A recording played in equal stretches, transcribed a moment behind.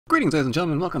Greetings, ladies and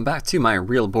gentlemen. Welcome back to my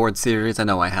Real Board series. I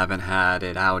know I haven't had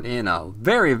it out in a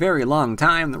very, very long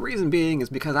time. The reason being is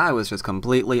because I was just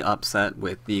completely upset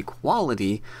with the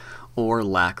quality, or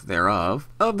lack thereof,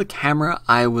 of the camera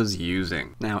I was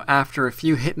using. Now, after a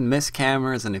few hit and miss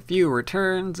cameras and a few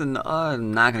returns, and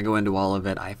I'm not going to go into all of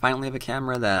it, I finally have a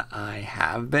camera that I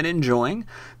have been enjoying.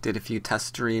 Did a few test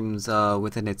streams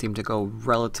with it, and it seemed to go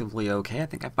relatively okay. I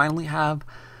think I finally have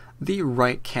the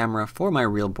right camera for my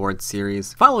Real Board series.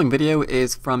 The following video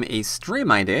is from a stream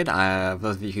I did. For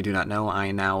those of you who do not know, I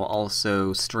now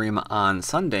also stream on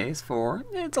Sundays for,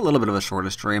 it's a little bit of a shorter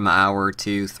stream, an hour,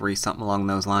 2, 3, something along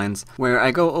those lines, where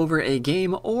I go over a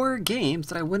game or games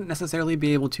that I wouldn't necessarily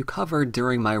be able to cover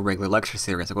during my regular lecture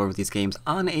series. I go over these games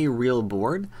on a Real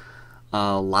Board,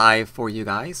 live for you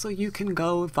guys, so you can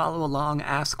go follow along,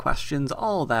 ask questions,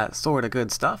 all that sort of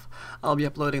good stuff. I'll be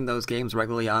uploading those games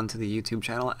regularly onto the YouTube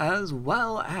channel, as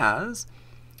well as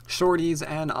shorties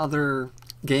and other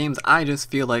games I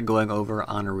just feel like going over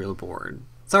on a Real Board.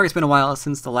 Sorry it's been a while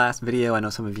since the last video. I know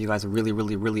some of you guys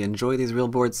really enjoy these Real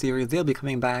Board series. They'll be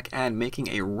coming back and making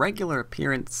a regular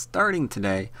appearance starting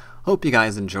today. Hope you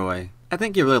guys enjoy. I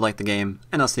think you really like the game,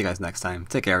 and I'll see you guys next time.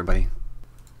 Take care, everybody.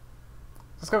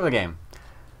 Let's go over the game.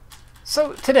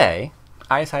 So today,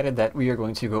 I decided that we are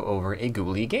going to go over a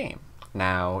Ghoulie game.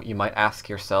 Now, you might ask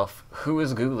yourself, who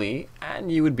is Ghoulie?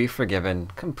 And you would be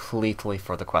forgiven completely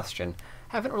for the question.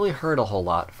 Haven't really heard a whole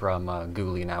lot from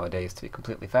Ghoulie nowadays, to be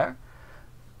completely fair.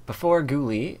 Before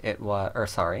Ghoulie,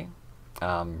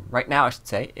 right now I should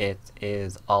say, it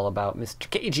is all about Mr.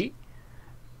 KG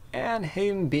and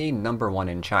him being #1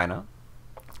 in China.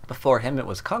 Before him, it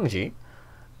was Kongji,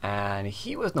 and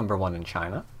he was #1 in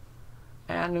China.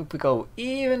 And if we go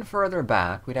even further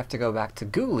back, we'd have to go back to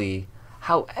Ghoulie.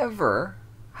 However,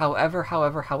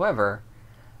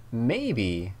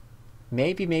 maybe,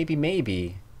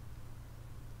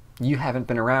 you haven't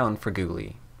been around for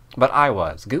Ghoulie. But I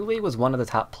was. Ghoulie was one of the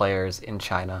top players in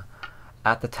China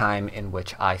at the time in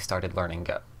which I started learning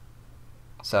Go.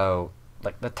 So,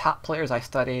 like, the top players I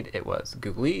studied, it was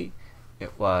Ghoulie,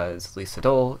 it was Li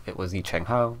Sedol, it was Yi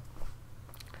Cheng-ho.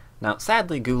 Now,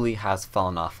 sadly, Ghoulie has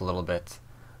fallen off a little bit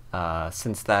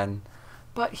since then,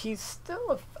 but he's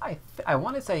still, I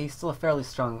want to say he's still a fairly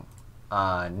strong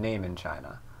name in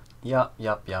China. Yup.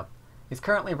 He's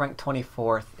currently ranked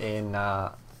 24th in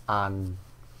on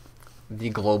the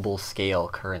global scale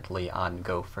currently on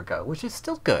Go4Go, which is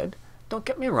still good. Don't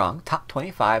get me wrong, top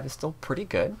 25 is still pretty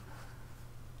good.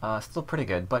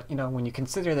 But, you know, when you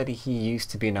consider that he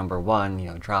used to be #1, you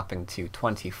know, dropping to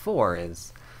 24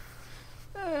 is,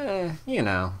 you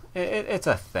know, it's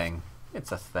a thing.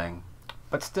 It's a thing.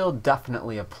 But still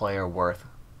definitely a player worth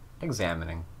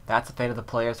examining. That's the fate of the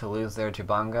players who lose their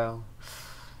Jibango?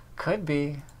 Could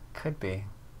be.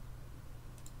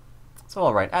 So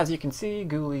alright, as you can see,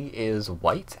 Ghoulie is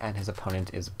white and his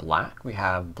opponent is black. We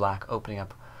have black opening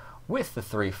up with the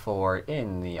 3-4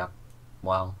 in the up.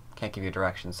 Well, can't give you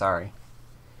direction, sorry.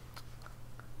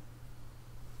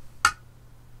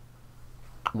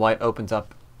 White opens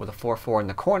up with a 4-4 in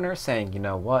the corner, saying, you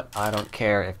know what, I don't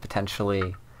care if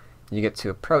potentially you get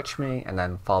to approach me and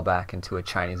then fall back into a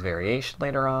Chinese variation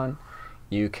later on.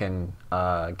 You can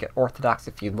get orthodox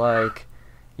if you'd like.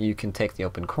 You can take the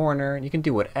open corner. You can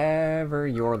do whatever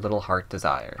your little heart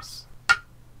desires.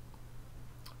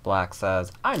 Black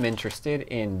says, I'm interested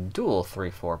in dual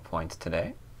 3-4 points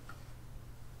today.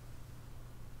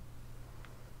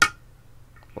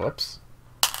 Whoops.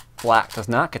 Black does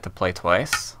not get to play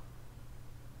twice.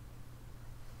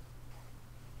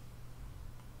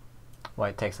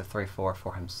 White takes a 3-4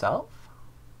 for himself.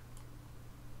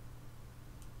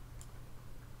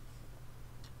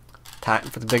 Time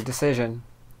for the big decision.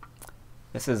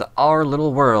 This is our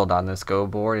little world on this Go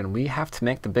board, and we have to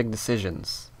make the big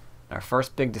decisions. Our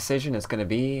first big decision is going to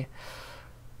be,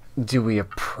 do we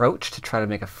approach to try to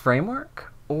make a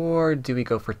framework, or do we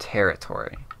go for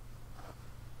territory?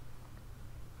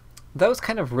 Those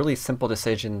kind of really simple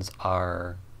decisions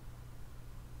are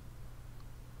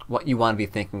what you want to be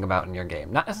thinking about in your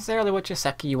game. Not necessarily what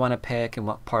Joseki you want to pick and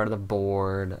what part of the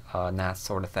board and that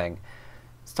sort of thing.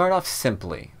 Start off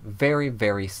simply.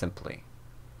 Very simply.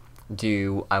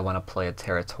 Do I want to play a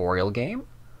territorial game?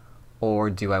 Or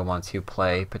do I want to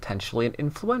play potentially an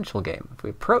influential game? If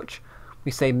we approach,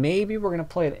 we say maybe we're going to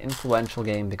play an influential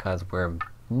game because we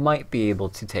might be able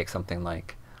to take something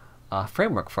like a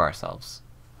framework for ourselves.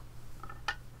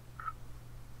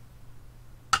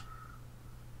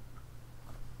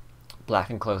 Black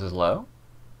encloses low,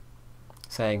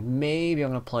 saying maybe I'm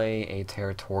going to play a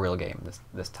territorial game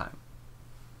this time.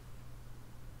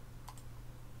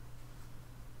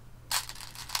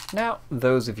 Now,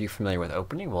 those of you familiar with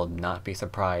opening will not be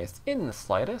surprised in the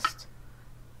slightest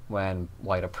when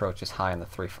white approaches high on the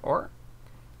 3-4.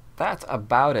 That's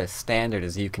about as standard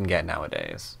as you can get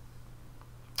nowadays.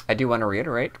 I do want to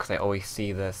reiterate, because I always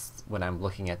see this when I'm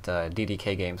looking at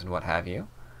DDK games and what have you.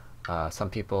 Some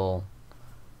people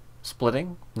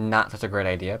splitting, not such a great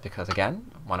idea, because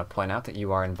again, I want to point out that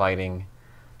you are inviting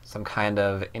some kind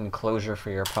of enclosure for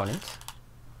your opponent,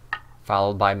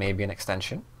 followed by maybe an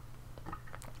extension,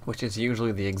 which is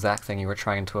usually the exact thing you were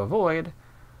trying to avoid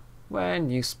when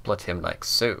you split him like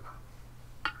so.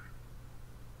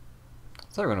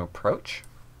 So we're going to approach.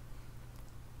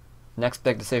 Next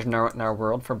big decision in our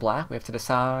world for black, we have to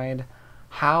decide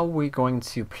how we're going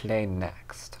to play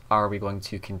next. Are we going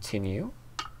to continue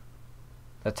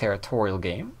the territorial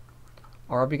game,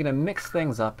 or are we going to mix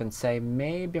things up and say,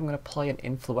 maybe I'm going to play an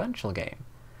influential game?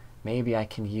 Maybe I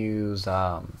can use,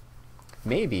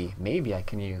 maybe I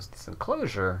can use this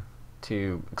enclosure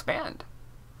to expand.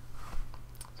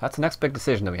 So that's the next big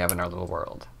decision that we have in our little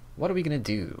world. What are we going to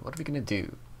do? What are we going to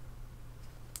do?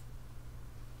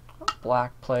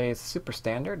 Black plays super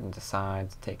standard and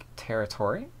decides to take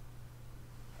territory.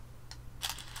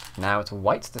 Now it's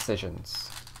white's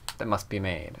decisions that must be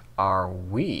made. Are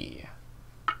we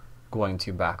going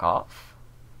to back off,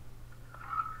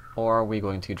 or are we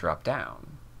going to drop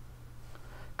down?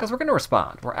 Because we're going to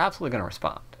respond. We're absolutely going to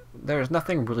respond. There's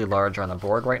nothing really larger on the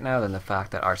board right now than the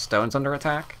fact that our stone's under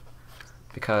attack,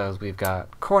 because we've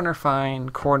got corner fine,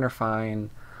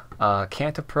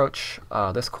 can't approach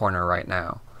this corner right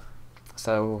now.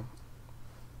 So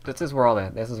this is where all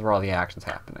the action's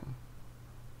happening.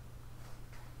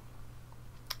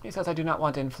 He says, I do not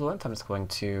want to influence. I'm just going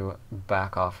to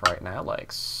back off right now,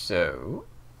 like so.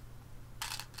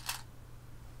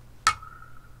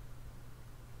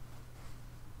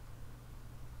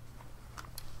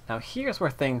 Now here's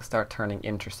where things start turning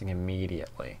interesting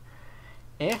immediately.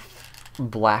 If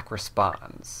black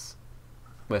responds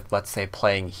with, let's say,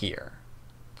 playing here,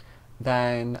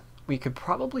 then we could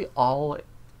probably all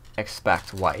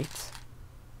expect white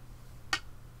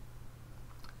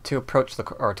to approach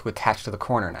or to attach to the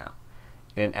corner now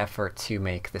in an effort to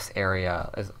make this area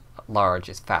as large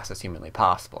as fast as humanly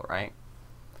possible, right?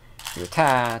 You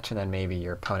attach, and then maybe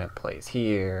your opponent plays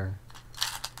here,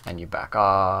 and you back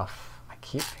off. I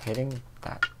keep hitting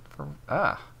that for,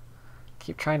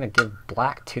 keep trying to give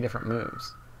black two different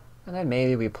moves. And then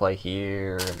maybe we play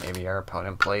here, and maybe our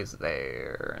opponent plays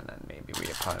there, and then maybe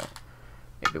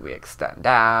we extend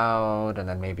out, and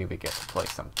then maybe we get to play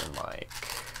something like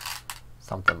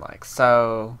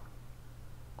so.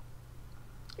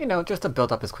 You know, just to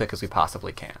build up as quick as we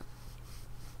possibly can.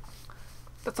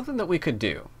 That's something that we could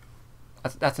do.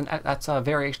 That's a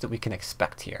variation that we can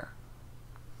expect here.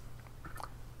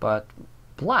 But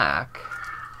black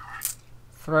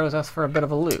throws us for a bit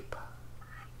of a loop.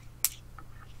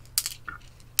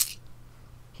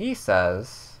 He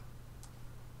says,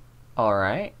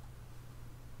 alright,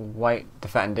 white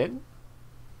defended.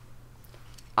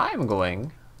 I'm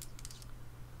going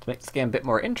to make this game a bit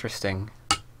more interesting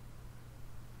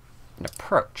and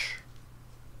approach.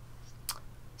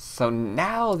 So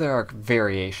now there are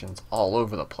variations all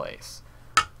over the place.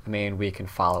 I mean, we can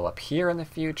follow up here in the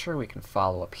future, we can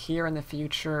follow up here in the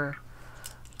future.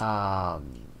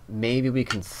 Maybe we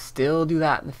can still do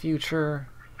that in the future.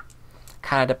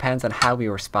 Kind of depends on how we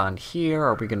respond here.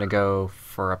 Are we going to go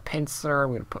for a pincer? Are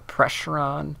we going to put pressure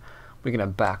on? We're going to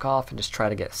back off and just try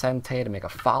to get Sente to make a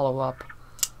follow-up.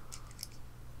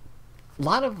 A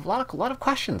lot of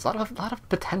questions, a lot of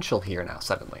potential here now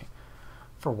suddenly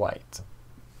for white.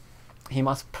 He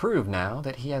must prove now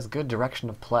that he has good direction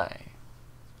of play.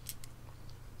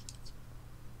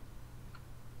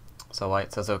 So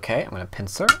white says, okay, I'm going to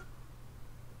pincer.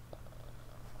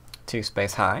 2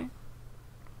 space high.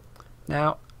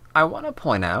 Now, I want to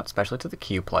point out, especially to the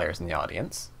Q players in the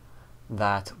audience,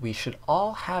 that we should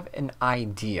all have an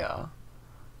idea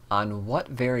on what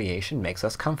variation makes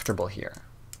us comfortable here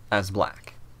as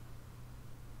black.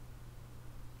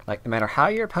 Like, no matter how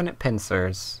your opponent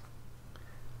pincers,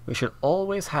 we should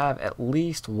always have at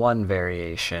least one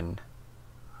variation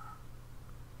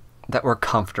that we're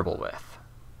comfortable with.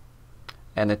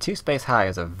 And the 2 space high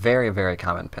is a very, very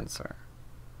common pincer.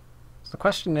 So the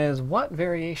question is, what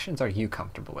variations are you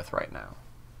comfortable with right now?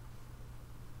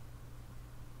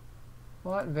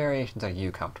 What variations are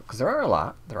you comfortable? Because there are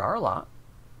a lot.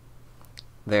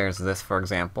 There's this, for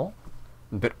example,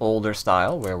 a bit older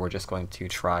style where we're just going to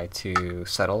try to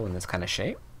settle in this kind of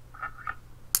shape.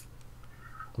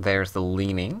 There's the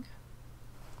leaning,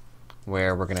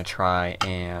 where we're going to try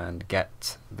and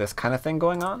get this kind of thing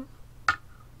going on.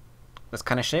 this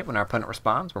kind of shape when our opponent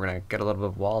responds. We're going to get a little bit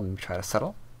of wall and try to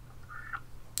settle.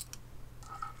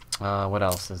 What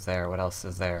else is there? What else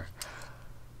is there?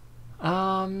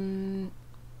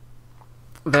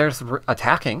 There's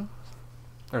attacking.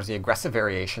 There's the aggressive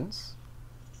variations.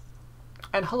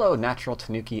 And hello, Natural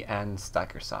Tanuki and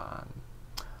Stiker-san.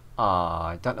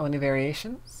 I don't know any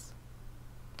variations?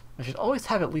 I should always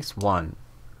have at least one.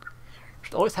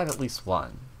 Should always have at least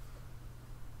one.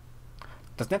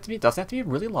 Doesn't have to be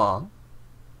really long.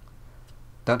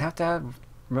 Don't have to have,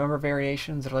 remember,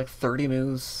 variations that are like 30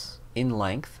 moves in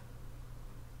length.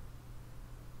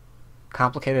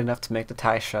 Complicated enough to make the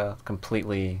Taisha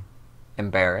completely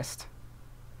embarrassed.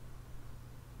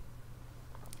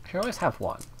 Should always have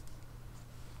one.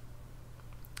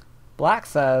 Black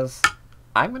says,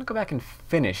 I'm going to go back and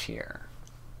finish here.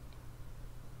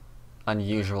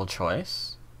 Unusual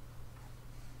choice.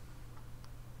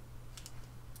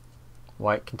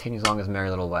 White continues along his merry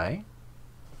little way.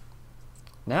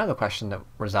 Now the question that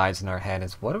resides in our head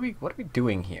is, what are we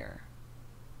doing here?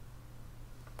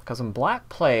 Because when Black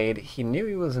played, he knew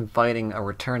he was inviting a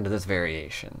return to this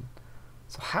variation.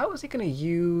 So how is he going to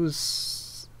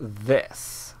use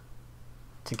this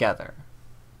together?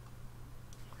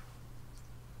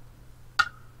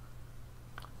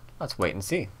 Let's wait and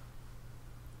see.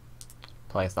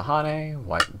 Plays the Hane,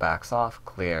 White backs off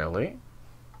clearly.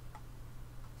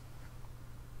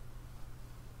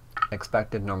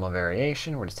 Expected normal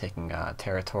variation, we're just taking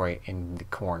territory in the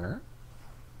corner.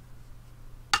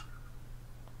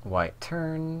 White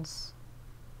turns.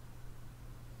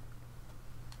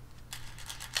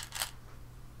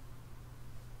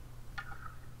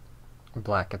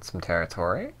 Black gets some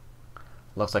territory.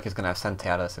 Looks like he's going to have Sente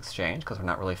out of this exchange because we're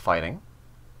not really fighting.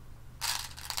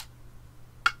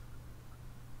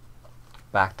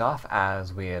 Backed off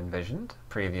as we envisioned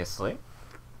previously.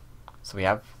 So we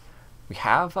have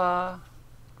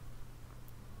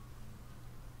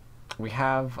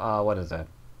what is it?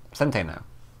 Sente now.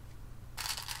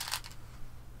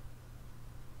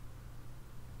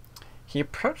 He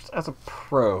approached as a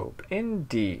probe.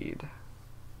 Indeed.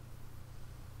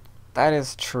 That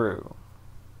is true.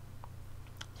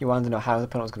 He wanted to know how his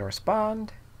opponent was going to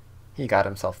respond. He got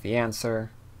himself the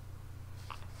answer.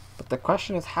 But the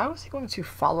question is, how is he going to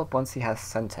follow up once he has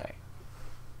Sente?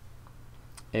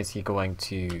 Is he going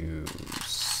to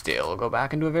still go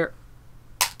back into a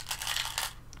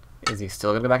Is he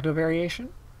still going to go back to a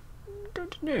variation?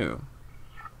 Don't know.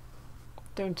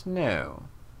 Don't know.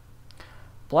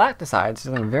 Black decides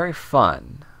something very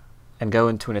fun and go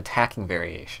into an attacking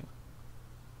variation.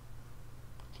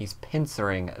 He's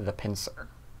pincering the pincer.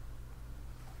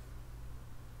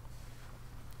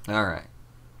 Alright.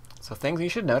 So things you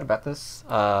should note about this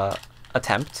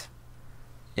attempt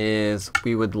is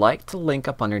we would like to link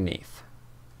up underneath.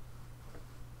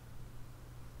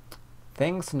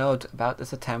 Things to note about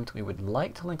this attempt, we would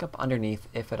like to link up underneath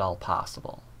if at all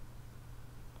possible.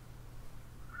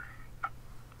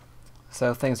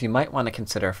 So things you might want to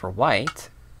consider for white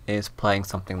is playing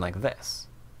something like this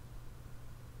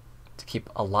to keep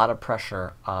a lot of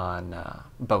pressure on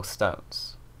both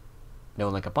stones. No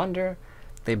link up under,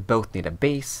 they both need a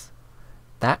base.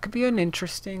 That could be an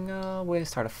interesting way to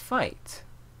start a fight.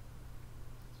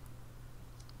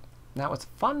 Now what's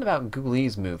fun about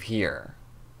Guli's move here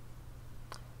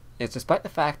is, despite the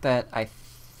fact that I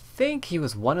think he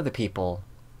was one of the people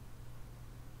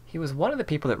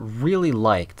that really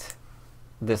liked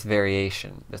this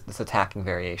variation, this attacking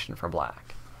variation for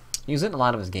Black. He used it in a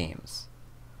lot of his games.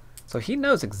 So he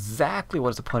knows exactly what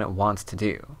his opponent wants to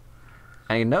do.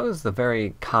 And he knows the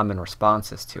very common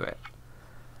responses to it.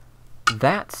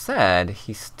 That said,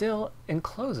 he still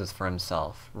encloses for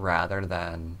himself rather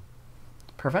than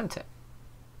prevent it.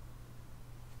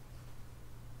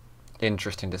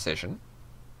 Interesting decision.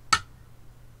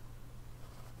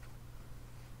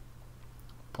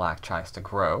 Black tries to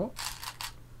grow.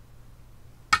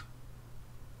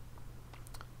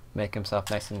 Make himself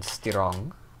nice and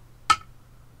strong.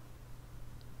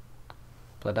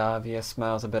 Bladavia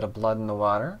smells a bit of blood in the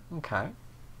water. Okay.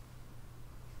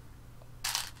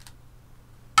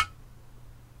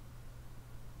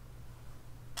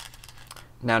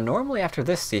 Now normally after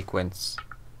this sequence,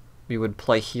 we would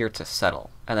play here to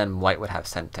settle, and then white would have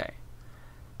Sente.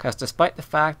 Because despite the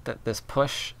fact that this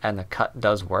push and the cut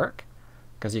does work,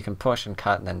 because you can push and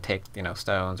cut and then take,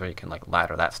 stones, or you can like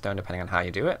ladder that stone depending on how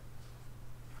you do it.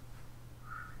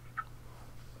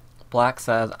 Black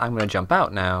says, I'm going to jump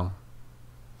out now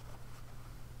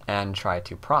and try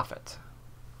to profit.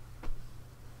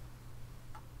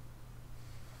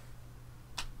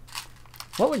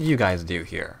 What would you guys do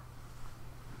here?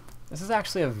 This is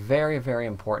actually a very, very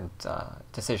important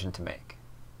decision to make.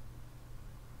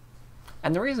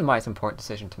 And the reason why it's an important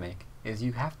decision to make is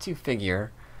you have to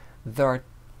figure there are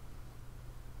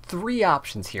 3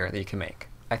 options here that you can make.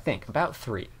 I think, about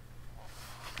 3.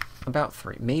 About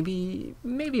 3. Maybe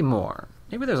more.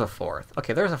 Maybe there's a 4th.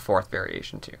 Okay, there's a 4th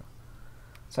variation too.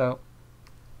 So,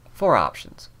 4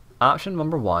 options. Option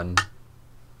number 1,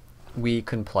 we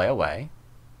can play away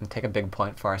and take a big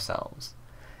point for ourselves.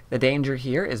 The danger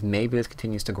here is maybe this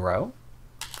continues to grow.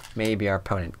 Maybe our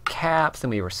opponent caps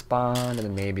and we respond, and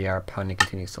then maybe our opponent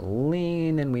continues to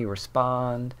lean and we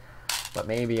respond. But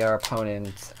maybe our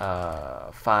opponent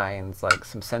finds like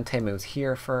some sente moves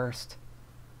here first,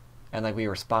 and like we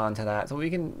respond to that. So we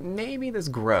can, maybe this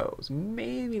grows.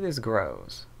 Maybe this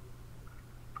grows.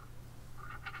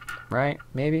 Right?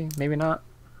 Maybe, maybe not.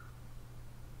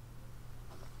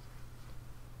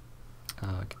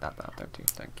 Get that out there too.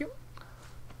 Thank you.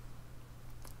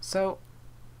 So,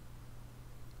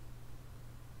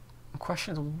 the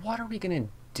question is, what are we going to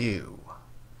do?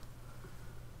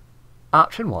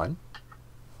 Option 1.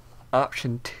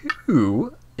 Option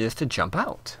 2 is to jump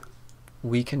out.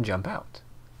 We can jump out.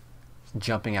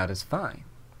 Jumping out is fine.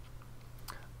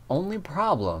 Only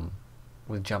problem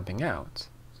with jumping out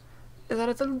is that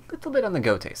it's a little bit on the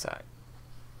Gote side.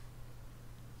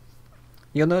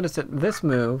 You'll notice that this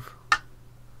move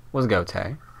was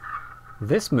Gote.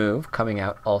 This move coming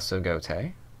out also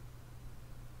Gote.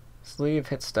 Sleeve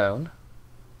hit stone.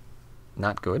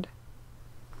 Not good.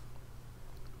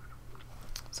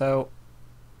 So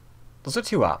those are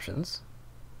 2 options.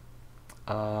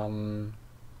 What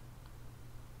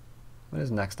is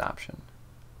next option?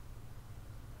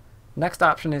 Next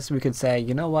option is we could say,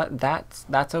 you know what,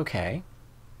 that's okay.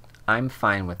 I'm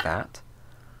fine with that.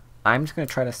 I'm just going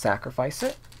to try to sacrifice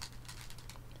it.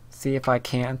 See if I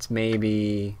can't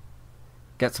maybe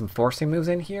get some forcing moves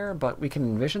in here, but we can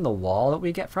envision the wall that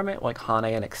we get from it, like Hane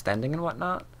and extending and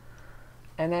whatnot.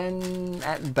 And then,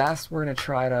 at best, we're going to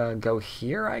try to go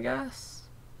here, I guess?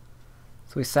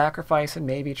 So we sacrifice and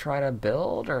maybe try to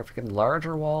build, or if we can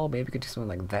larger wall, maybe we could do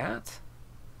something like that.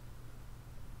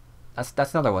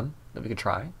 That's another one that we could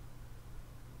try.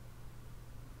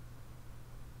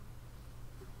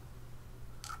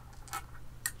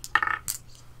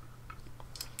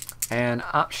 And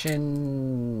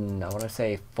option, I want to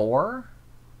say 4?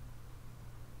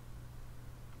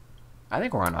 I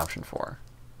think we're on option 4.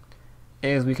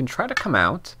 Is we can try to come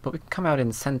out, but we can come out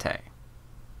in sente.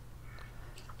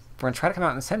 If we're going to try to come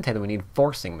out in sente, then we need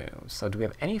forcing moves. So do we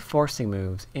have any forcing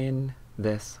moves in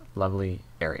this lovely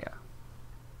area?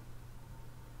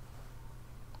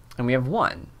 And we have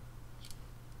 1.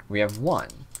 We have 1.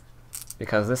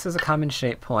 Because this is a common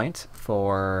shape point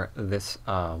for this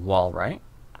wall, right?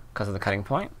 Because of the cutting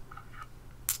point.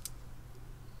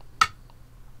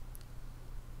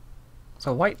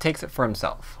 So white takes it for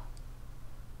himself.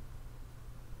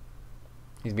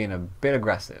 He's being a bit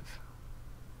aggressive.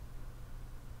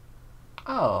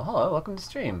 Oh, hello, welcome to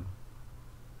stream.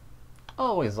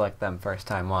 Always like them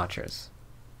first-time watchers.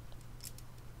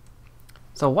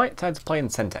 So white decides to play in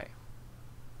sente.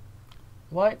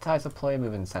 White decides to play a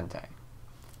move in sente.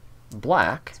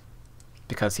 Black,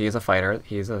 because he is a fighter,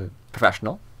 he is a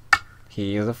professional,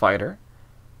 he is a fighter,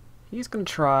 he's going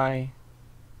to try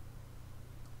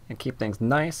and keep things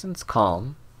nice and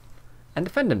calm and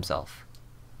defend himself.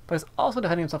 But he's also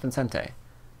defending himself in sente,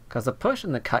 because the push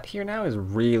and the cut here now is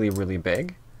really, really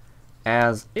big,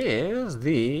 as is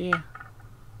the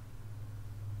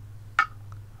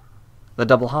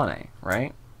double Hane,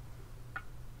 right?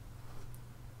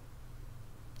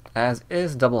 As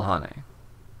is double Hane.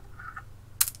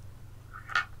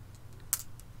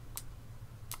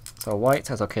 So white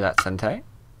says, okay, that's sente.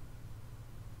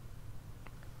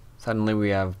 Suddenly we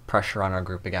have pressure on our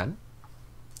group again.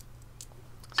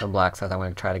 So black says, I'm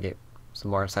going to try to get some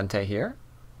more sente here.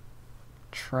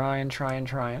 Trying.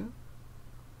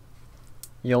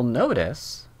 You'll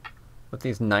notice, with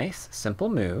these nice, simple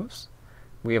moves,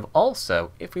 we have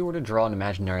also, if we were to draw an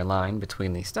imaginary line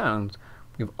between these stones,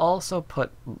 we've also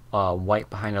put white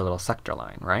behind a little sector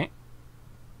line, right?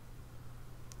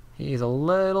 He's a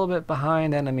little bit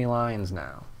behind enemy lines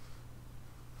now.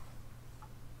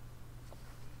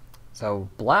 So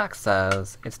black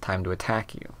says, it's time to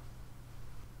attack you.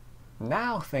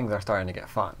 Now things are starting to get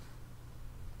fun.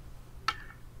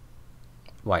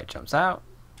 White jumps out.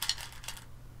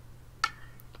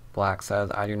 Black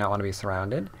says, I do not want to be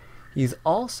surrounded. He's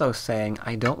also saying,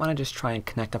 I don't want to just try and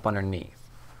connect up underneath.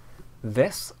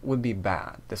 This would be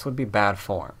bad. This would be bad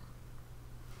form.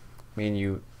 I mean,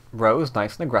 you rose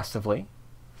nice and aggressively.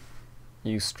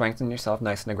 You strengthened yourself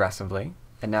nice and aggressively.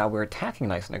 And now we're attacking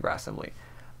nice and aggressively.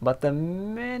 But the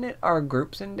minute our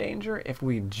group's in danger, if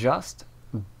we just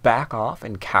back off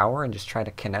and cower and just try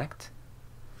to connect,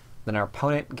 then our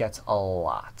opponent gets a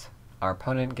lot. Our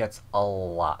opponent gets a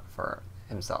lot for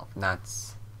himself. And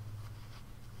that's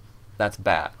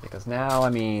bad, because now, I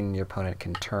mean, your opponent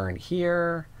can turn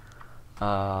here.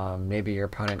 Maybe your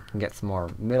opponent can get some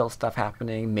more middle stuff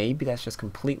happening. Maybe that's just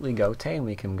completely gote, and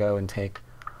we can go and take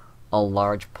a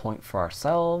large point for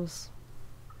ourselves.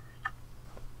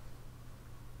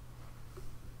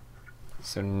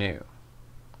 So new.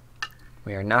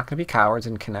 We are not going to be cowards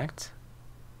and connect.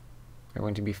 We're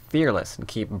going to be fearless and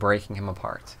keep breaking him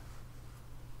apart.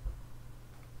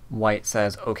 White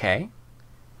says, okay,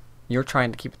 you're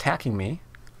trying to keep attacking me.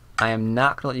 I am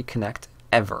not going to let you connect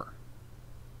ever.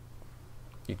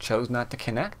 You chose not to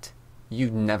connect.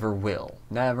 You never will.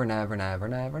 Never, never, never,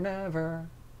 never, never.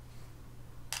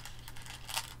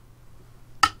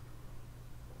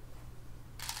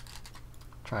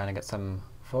 Trying to get some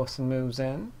Fosun moves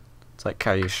in. It's like,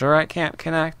 are you sure I can't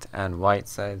connect? And White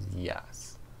says,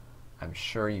 yes. I'm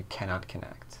sure you cannot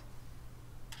connect.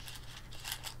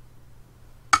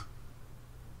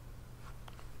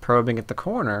 Probing at the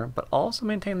corner, but also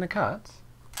maintain the cuts.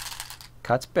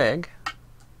 Cut's big.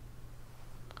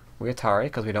 We Atari,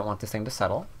 because we don't want this thing to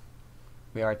settle.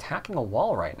 We are attacking a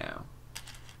wall right now.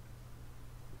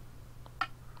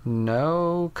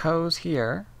 No Ko's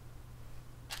here.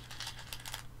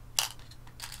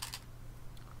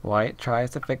 White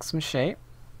tries to fix some shape.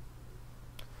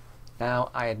 Now,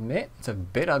 I admit it's a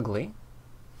bit ugly.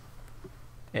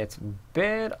 It's a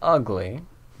bit ugly,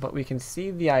 but we can see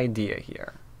the idea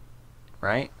here,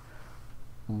 right?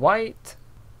 White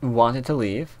wanted to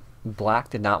leave. Black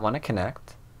did not want to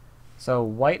connect. So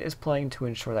White is playing to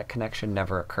ensure that connection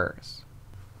never occurs.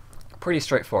 Pretty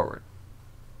straightforward.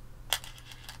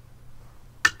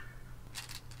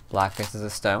 Black faces a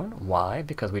stone. Why?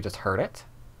 Because we just heard it.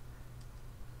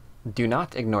 Do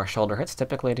not ignore shoulder hits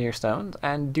typically to your stones,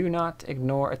 and do not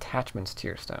ignore attachments to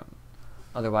your stone.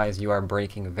 Otherwise you are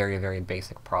breaking very, very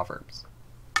basic proverbs.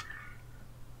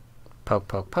 Poke,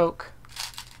 poke, poke.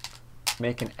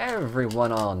 Making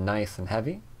everyone all nice and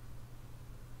heavy.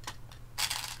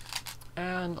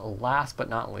 And last but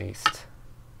not least,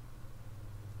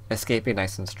 escaping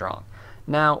nice and strong.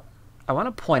 Now, I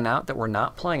want to point out that we're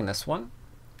not playing this one,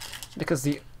 because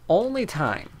the only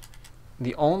time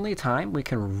we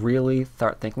can really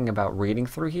start thinking about reading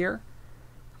through here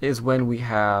is when we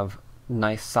have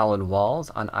nice solid walls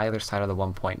on either side of the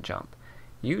 1-point jump.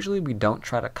 Usually we don't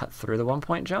try to cut through the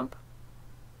 1-point jump,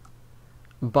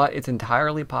 but it's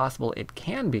entirely possible it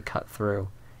can be cut through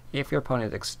if your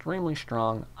opponent is extremely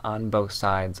strong on both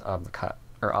sides of the cut,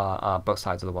 or both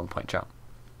sides of the 1-point jump.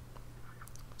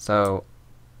 So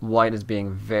White is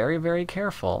being very, very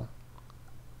careful.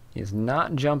 He's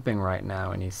not jumping right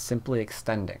now, and he's simply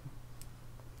extending.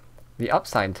 The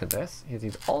upside to this is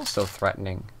he's also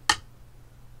threatening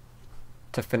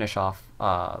to finish off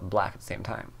Black at the same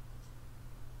time.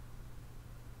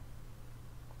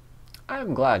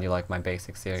 I'm glad you like my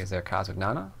basic series there, Cosmic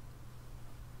Nana.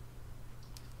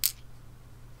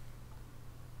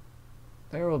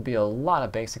 There will be a lot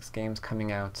of basics games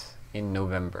coming out in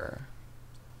November.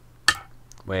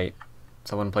 Wait,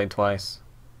 someone played twice.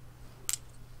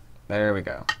 There we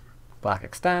go. Black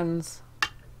extends.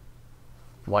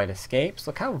 White escapes.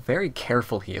 Look how very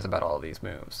careful he is about all these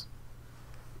moves.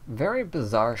 Very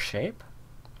bizarre shape,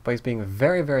 but he's being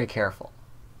very, very careful.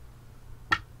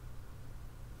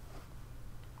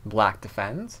 Black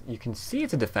defends. You can see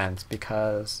it's a defense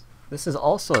because this is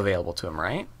also available to him,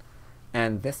 right?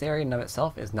 And this area in and of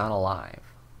itself is not alive.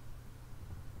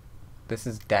 This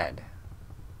is dead,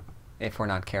 if we're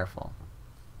not careful.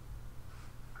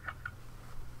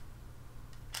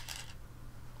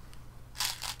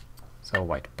 So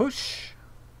White push.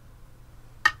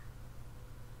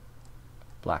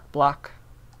 Black block.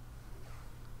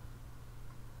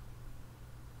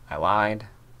 I lied.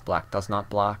 Black does not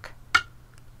block.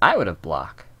 I would have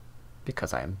blocked,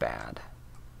 because I am bad.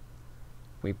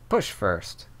 We push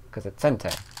first, because it's Sente.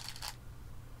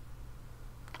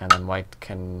 And then White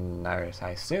can, I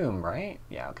assume, right?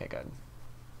 Yeah, okay, good.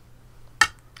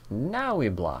 Now we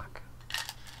block.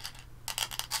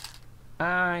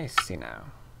 I see now.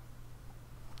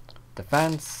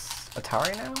 Defense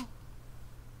Atari now?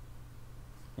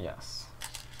 Yes.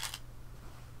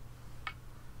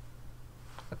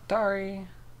 Atari.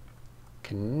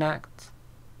 Connect.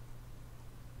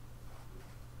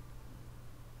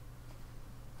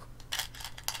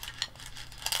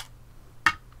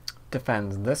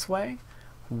 Defends this way.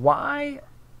 Why?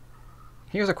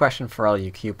 Here's a question for all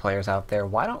you Q players out there.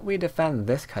 Why don't we defend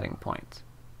this cutting point?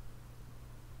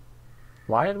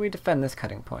 Why did we defend this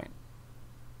cutting point?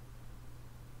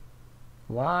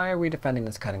 Why are we defending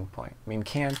this cutting point? I mean,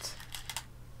 can't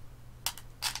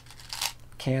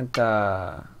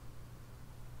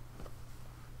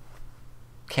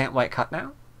white cut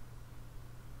now?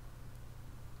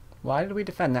 Why did we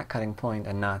defend that cutting point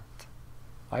and not...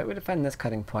 Why did we defend this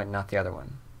cutting point and not the other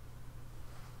one?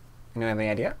 Anyone have any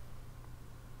idea?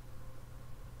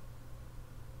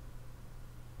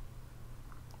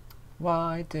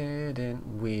 Why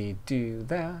didn't we do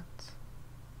that?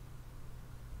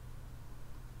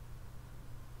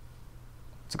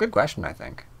 It's a good question, I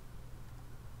think.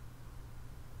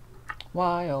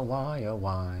 Why, oh why, oh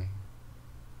why?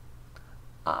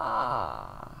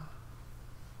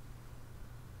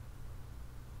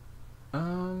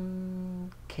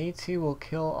 K2 will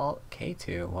kill all...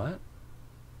 K2, what?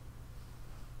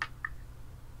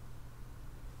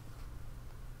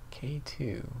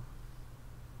 K2.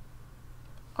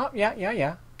 Oh,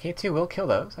 yeah. K2 will kill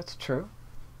those. That's true.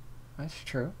 That's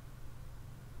true.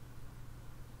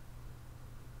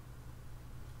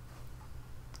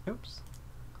 Oops.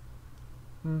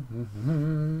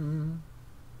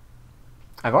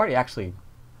 I've already actually...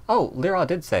 Oh, Lyra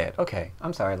did say it. Okay,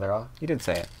 I'm sorry, Lyra. You did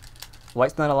say it.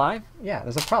 White's not alive? Yeah,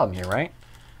 there's a problem here, right?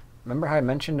 Remember how I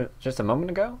mentioned just a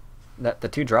moment ago that the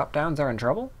two drop-downs are in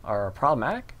trouble? Are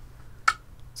problematic?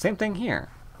 Same thing here.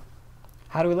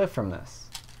 How do we live from this?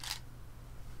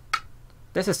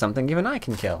 This is something even I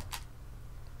can kill.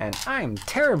 And I'm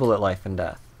terrible at life and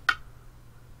death.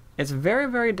 It's very,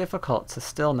 very difficult to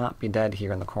still not be dead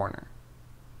here in the corner.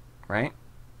 Right?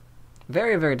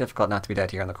 Very, very difficult not to be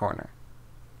dead here in the corner.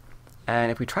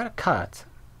 And if we try to cut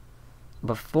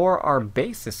before our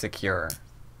base is secure,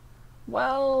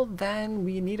 well, then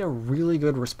we need a really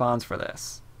good response for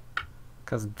this.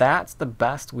 Because that's the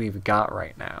best we've got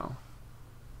right now.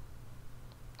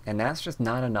 And that's just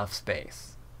not enough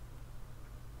space.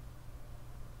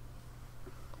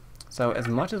 So as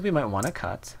much as we might want to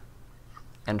cut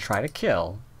and try to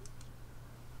kill,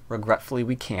 regretfully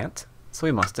we can't, so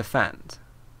we must defend.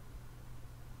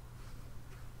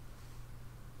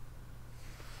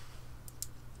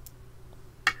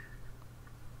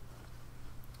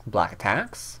 Black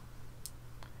attacks.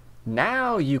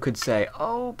 Now you could say,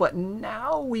 oh, but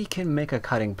now we can make a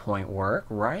cutting point work,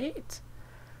 right?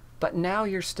 But now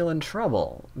you're still in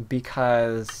trouble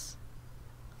because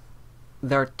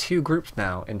there are two groups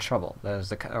now in trouble. There's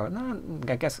the, or not,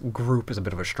 I guess group is a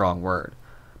bit of a strong word,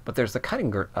 but there's the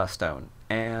cutting stone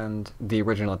and the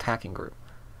original attacking group.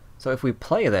 So if we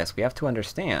play this, we have to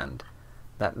understand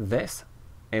that this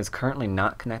is currently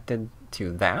not connected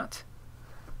to that,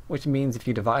 which means if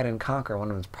you divide and conquer, one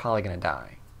of them is probably going to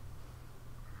die.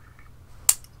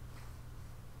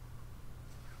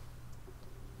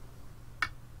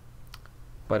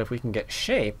 But if we can get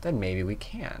shape, then maybe we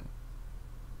can.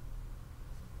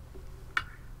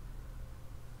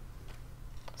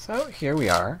 So here we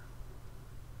are,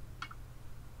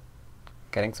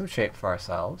 getting some shape for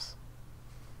ourselves.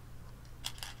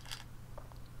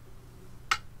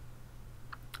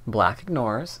 Black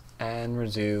ignores and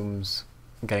resumes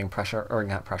getting pressure, or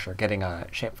not pressure, getting a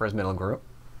shape for his middle group.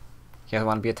 He doesn't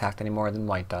want to be attacked any more than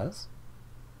white does.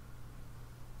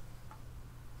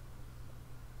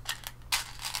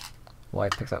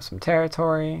 White picks up some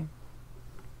territory.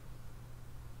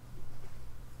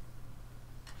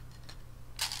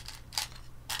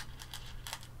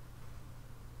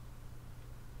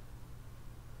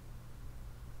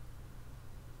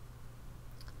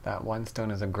 That one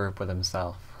stone is a group with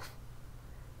himself.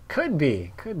 Could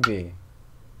be, could be.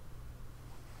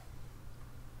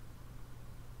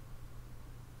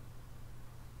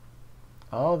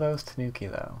 All those Tanuki,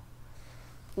 though.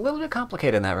 A little bit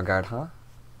complicated in that regard, huh?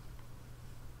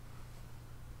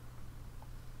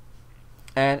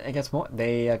 And it gets more.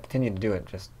 They continue to do it,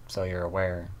 just so you're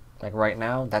aware. Like right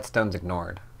now, that stone's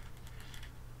ignored.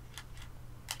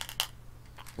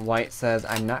 White says,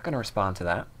 I'm not going to respond to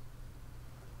that.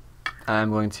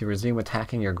 I'm going to resume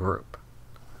attacking your group.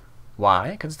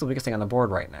 Why? Because it's the weakest thing on the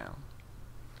board right now.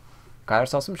 Got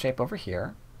ourselves some shape over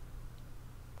here.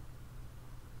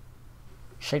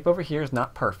 Shape over here is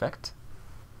not perfect.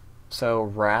 So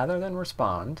rather than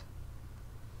respond,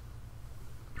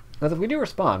 now if we do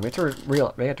respond, we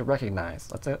have to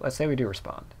recognize. Let's say we do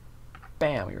respond.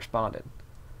 Bam, we responded.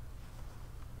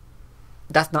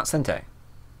 That's not Sente.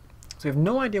 So we have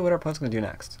no idea what our opponent's going to do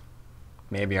next.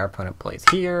 Maybe our opponent plays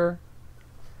here.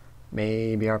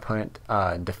 Maybe our opponent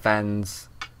defends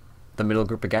the middle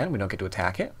group again. We don't get to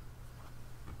attack it.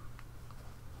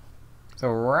 So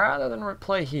rather than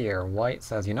play here, white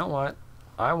says, you know what?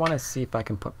 I want to see if I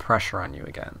can put pressure on you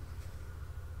again.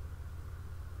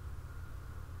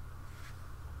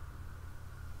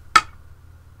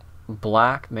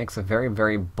 Black makes a very,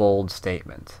 very bold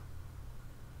statement.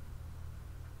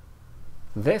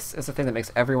 This is the thing that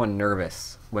makes everyone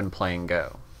nervous when playing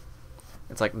Go.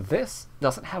 It's like, this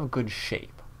doesn't have good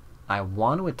shape. I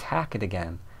want to attack it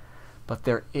again, but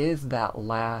there is that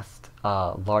last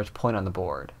large point on the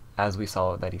board, as we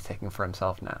saw that he's taking for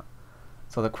himself now.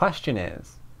 So the question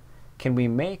is, can we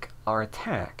make our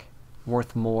attack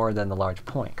worth more than the large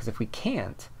point? Because if we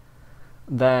can't,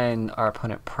 then our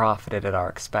opponent profited at our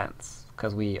expense,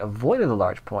 because we avoided the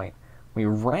large point, we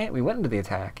went into the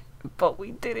attack, but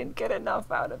we didn't get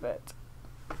enough out of it.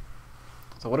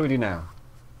 So what do we do now?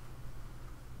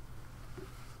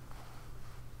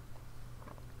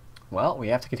 Well, we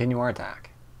have to continue our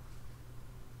attack.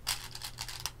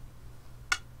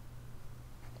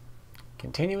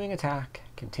 Continuing attack,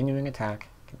 continuing attack,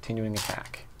 continuing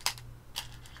attack.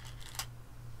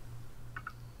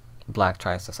 Black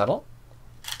tries to settle.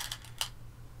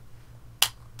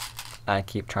 I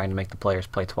keep trying to make the players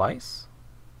play twice.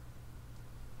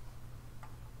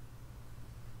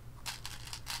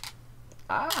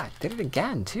 Ah, I did it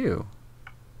again, too.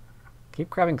 Keep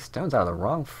grabbing stones out of the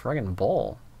wrong friggin'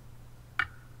 bowl.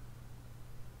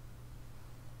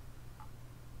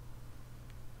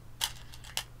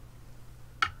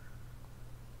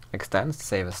 Extends to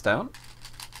save a stone.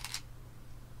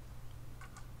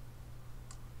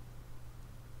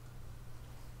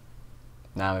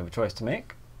 Now we have a choice to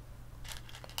make.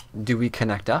 Do we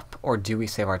connect up, or do we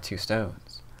save our 2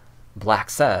 stones? Black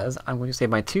says, I'm going to save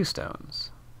my 2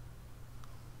 stones,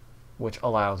 which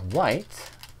allows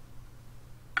white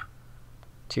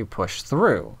to push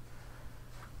through.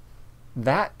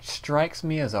 That strikes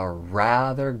me as a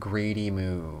rather greedy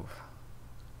move.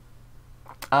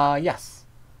 Yes.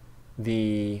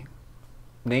 The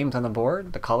names on the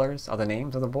board, the colors of the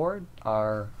names of the board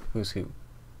are who's who.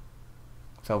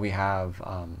 So we have,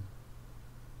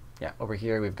 yeah, over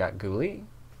here we've got Ghoulie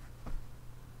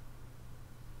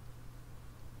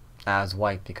as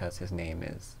white because his name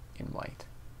is in white.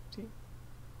 See?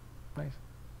 Nice.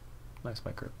 Nice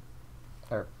white group.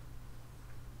 Or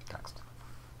text.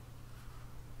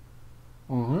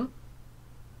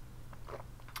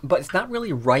 But it's not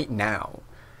really right now.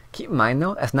 Keep in mind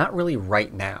though, it's not really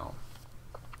right now.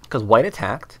 Because white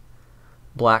attacked.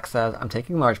 Black says, I'm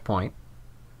taking large point.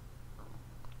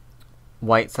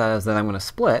 White says that I'm going to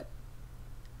split.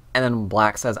 And then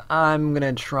black says, I'm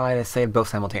going to try to save both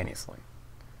simultaneously.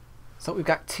 So we've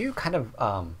got 2 kind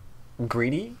of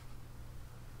greedy.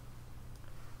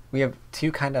 We have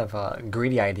 2 kind of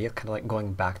greedy ideas, kind of like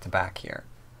going back to back here.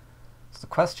 So the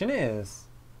question is,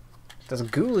 does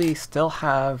Ghoulie still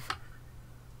have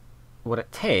what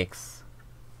it takes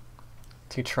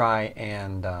to try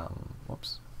and,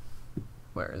 whoops,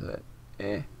 where is it?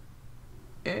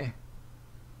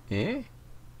 There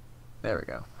we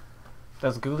go.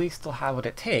 Does Ghoulie still have what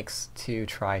it takes to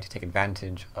try to take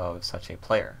advantage of such a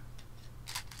player?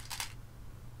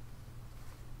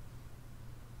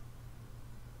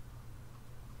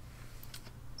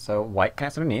 So white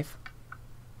connects underneath.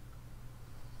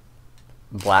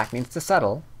 Black needs to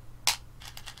settle.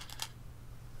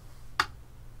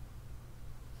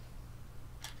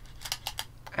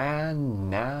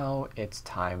 And now it's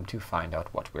time to find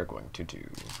out what we're going to do.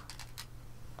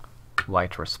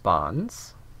 White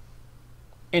responds.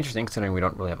 Interesting, considering we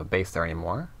don't really have a base there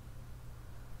anymore.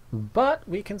 But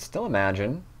we can still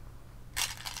imagine.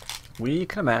 We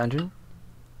can imagine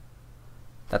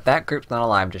that that group's not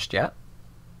alive just yet.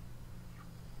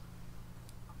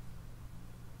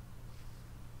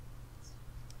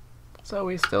 So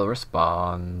we still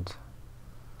respond.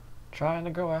 Trying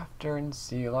to go after and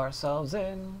seal ourselves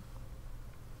in.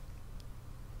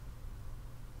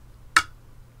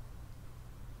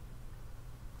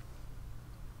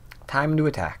 Time to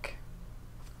attack.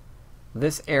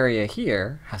 This area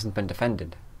here hasn't been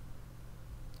defended.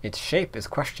 Its shape is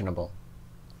questionable.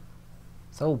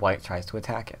 So white tries to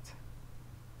attack it.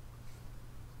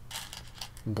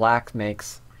 Black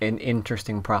makes an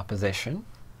interesting proposition.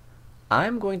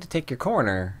 I'm going to take your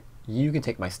corner, you can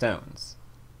take my stones.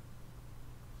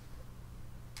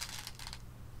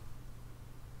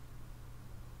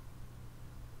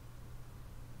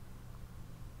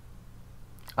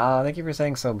 Thank you for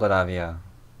saying so, Bladavia.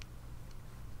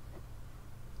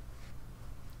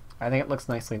 I think it looks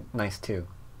nice too.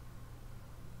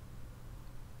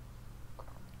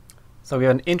 So we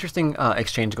have an interesting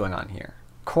exchange going on here.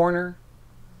 Corner,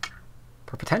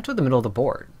 for potentially the middle of the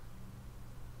board.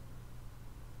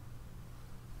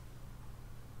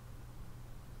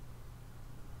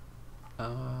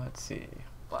 Let's see.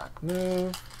 Black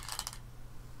move.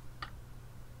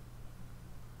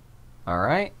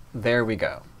 Alright, there we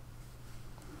go.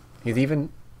 He's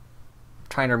even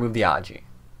trying to remove the Aji.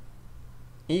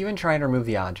 Even trying to remove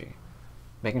the Aji.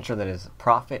 Making sure that his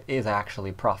profit is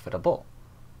actually profitable.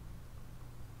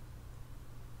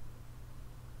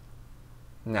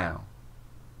 Now,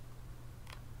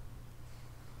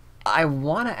 I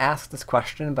want to ask this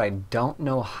question, but I don't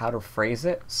know how to phrase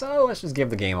it, so let's just give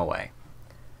the game away.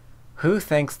 Who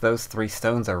thinks those 3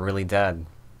 stones are really dead?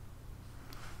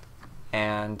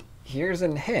 And here's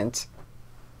a hint.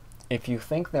 If you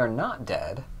think they're not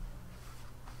dead,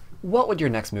 what would your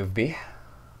next move be?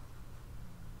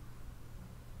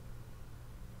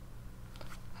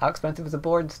 How expensive is the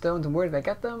board, stones, and where did I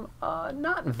get them?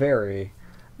 Not very.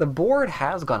 The board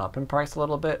has gone up in price a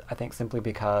little bit, I think simply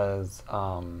because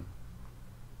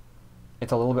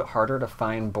it's a little bit harder to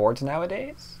find boards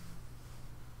nowadays.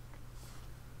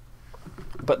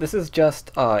 But this is just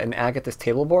an Agathis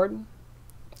table board,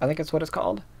 I think it's what it's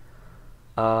called.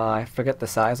 I forget the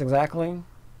size exactly.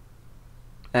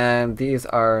 And these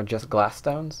are just glass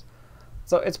stones.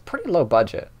 So it's pretty low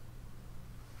budget.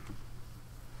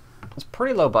 It's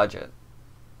pretty low budget.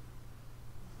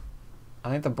 I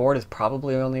think the board is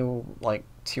probably only like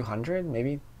 200,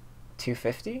 maybe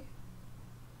 250.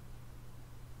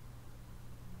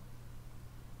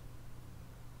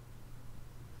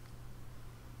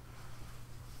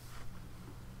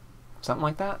 Something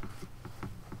like that.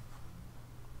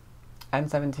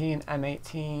 M17,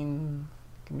 M18.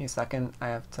 Give me a second. I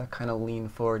have to kind of lean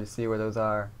forward to see where those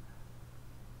are.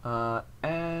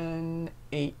 N18.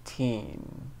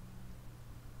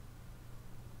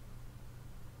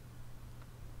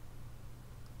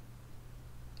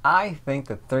 I think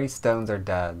the 3 stones are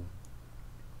dead.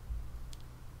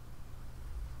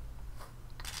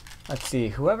 Let's see,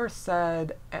 whoever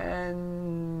said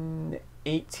N18,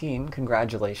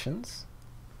 congratulations.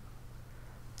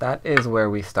 That is where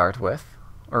we start with,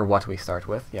 or what we start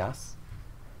with, yes.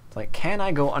 It's like, can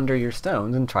I go under your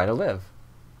stones and try to live?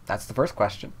 That's the first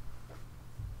question.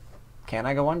 Can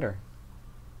I go under?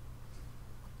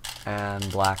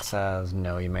 And black says,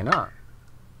 no, you may not.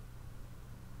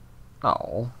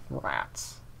 Oh,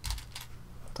 rats.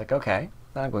 It's like, okay,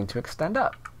 then I'm going to extend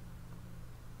up.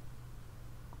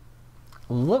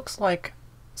 Looks like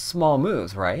small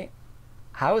moves, right?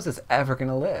 How is this ever going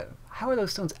to live? How are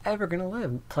those stones ever going to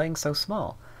live playing so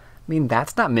small? I mean,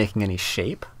 that's not making any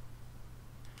shape.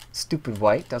 Stupid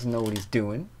white doesn't know what he's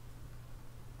doing.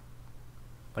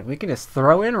 Like, we can just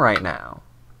throw in right now.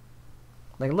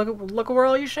 Like, look at where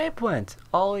all your shape went.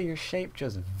 All of your shape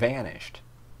just vanished.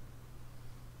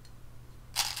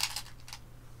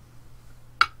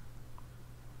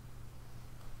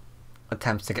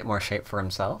 Attempts to get more shape for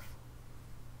himself.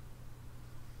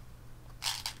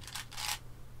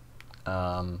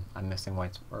 I'm missing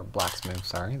white's or black's move,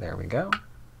 sorry. There we go.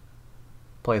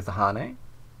 Plays the Hane.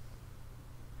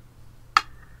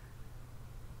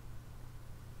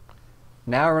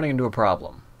 Now we're running into a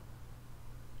problem.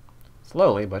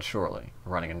 Slowly but surely,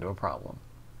 we're running into a problem.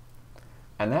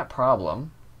 And that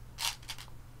problem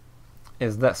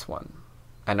is this one.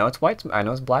 I know it's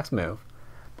black's move,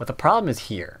 but the problem is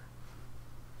here.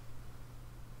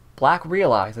 Black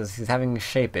realizes he's having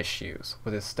shape issues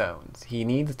with his stones. He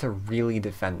needs to really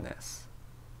defend this.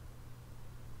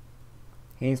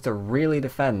 He needs to really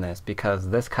defend this because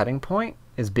this cutting point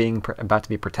is about to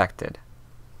be protected.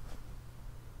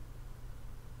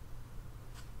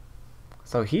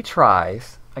 So he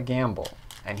tries a gamble,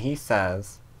 and he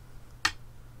says,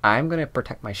 I'm going to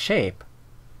protect my shape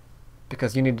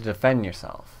because you need to defend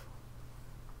yourself.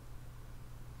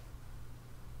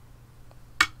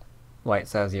 White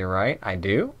says, you're right, I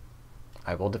do.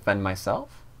 I will defend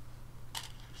myself.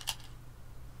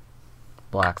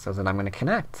 Black says that I'm going to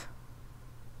connect.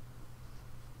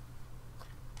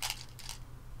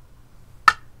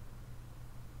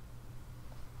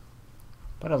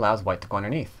 But allows white to go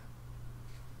underneath.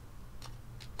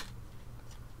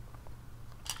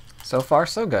 So far,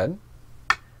 so good.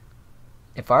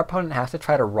 If our opponent has to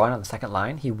try to run on the second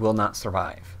line, he will not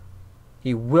survive.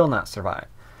 He will not survive.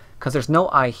 Because there's no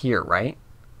eye here, right?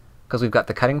 Because we've got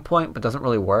the cutting point, but it doesn't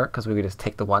really work because we could just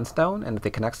take the one stone, and if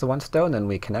it connects to one stone, then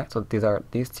we connect. So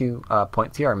these two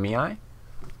points here are mi,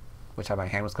 which my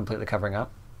hand was completely covering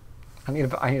up. I need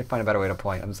to find a better way to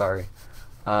point. I'm sorry.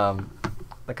 The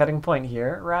cutting point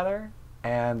here, rather,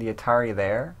 and the Atari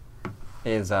there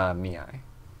is mi.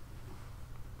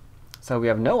 So we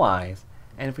have no eyes,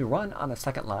 and if we run on the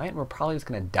second line, we're probably just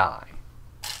going to die.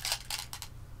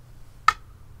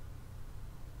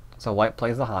 So white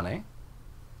plays the Hane.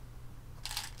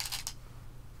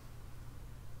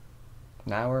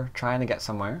 Now we're trying to get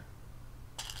somewhere.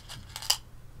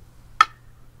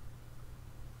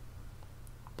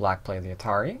 Black plays the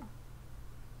Atari.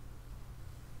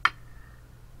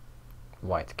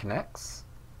 White connects.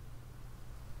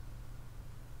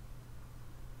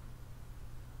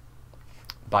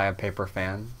 Buy a paper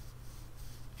fan.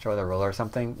 Show the ruler or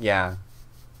something. Yeah.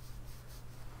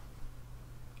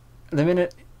 The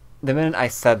minute I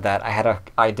said that,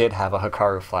 I did have a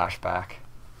Hikaru flashback.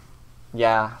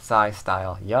 Yeah, Sai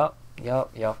style. Yup.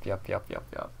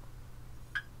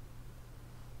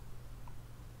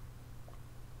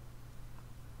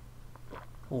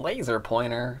 Laser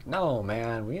pointer? No,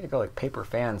 man. We need to go like paper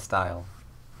fan style.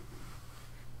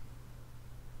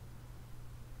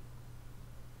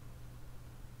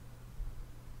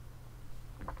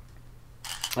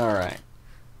 Alright.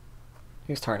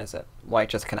 Whose turn is it? White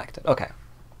just connected. Okay.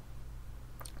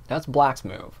 That's black's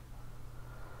move.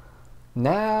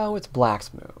 Now it's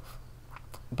black's move.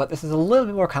 But this is a little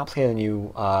bit more complicated than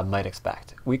you might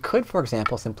expect. We could, for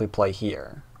example, simply play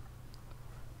here.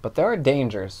 But there are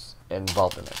dangers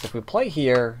involved in this. If we play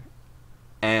here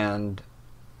and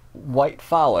white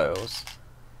follows,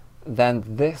 then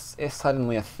this is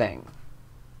suddenly a thing.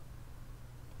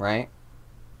 Right?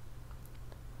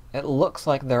 It looks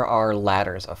like there are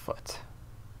ladders afoot.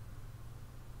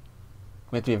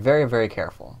 We have to be very, very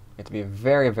careful. We have to be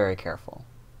very, very careful.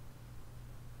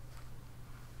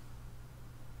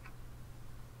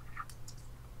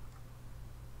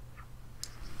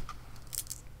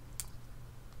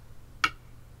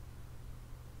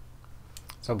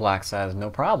 So black says, no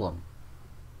problem.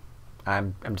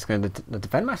 I'm just going to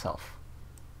defend myself.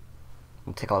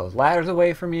 I'll take all those ladders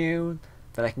away from you,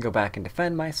 then I can go back and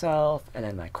defend myself, and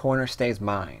then my corner stays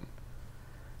mine.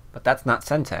 But that's not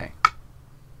Sente.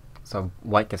 So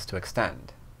white gets to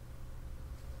extend.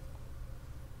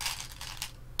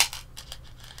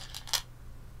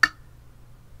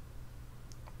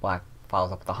 Black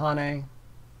follows up with the Hane.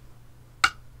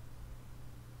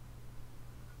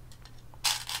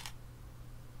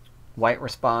 White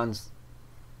responds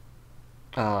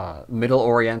middle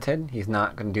oriented. He's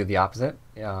not going to do the opposite.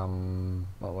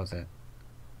 What was it?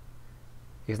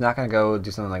 He's not going to go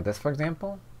do something like this, for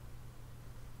example,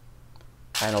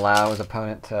 and allow his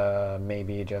opponent to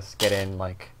maybe just get in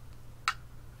like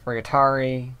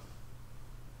Atari,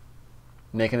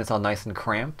 making this all nice and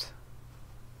cramped.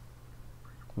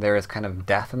 There is kind of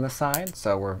death on the side,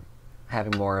 so we're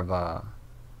having more of a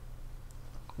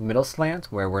middle slant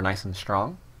where we're nice and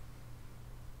strong.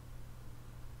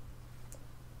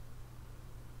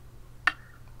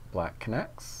 Black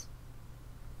connects.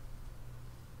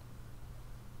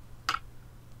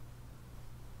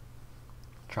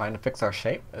 Trying to fix our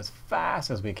shape as fast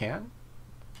as we can.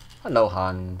 Hello,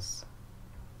 Hans.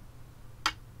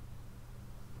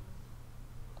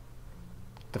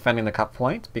 Defending the cut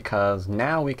point because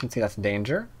now we can see that's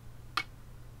danger.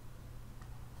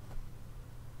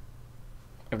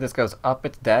 If this goes up,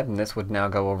 it's dead, and this would now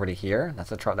go over to here.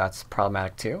 That's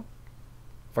problematic too.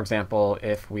 For example,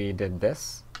 if we did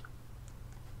this,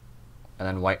 and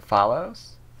then white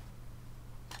follows,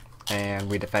 and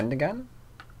we defend again,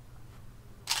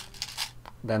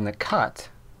 then the cut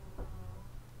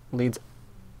leads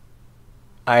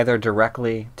either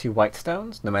directly to white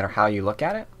stones, no matter how you look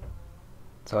at it,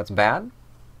 so it's bad.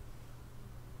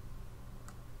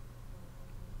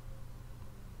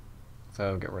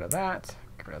 So get rid of that,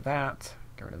 get rid of that,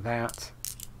 get rid of that.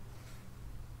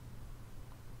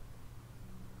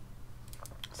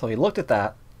 So he looked at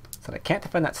that, said I can't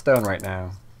defend that stone right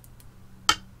now.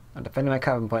 I'm defending my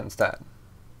cut point instead.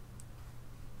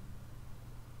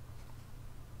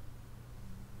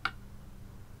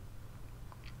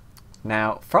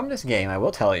 Now, from this game, I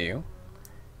will tell you,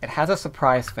 it has a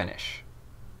surprise finish.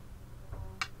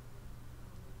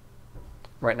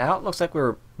 Right now, it looks like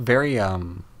we're very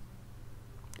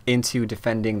into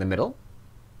defending the middle.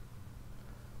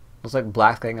 Looks like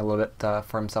black's getting a little bit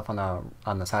for himself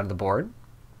on the side of the board.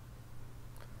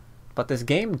 But this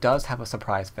game does have a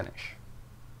surprise finish.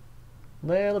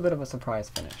 Little bit of a surprise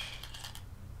finish.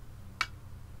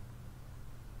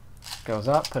 Goes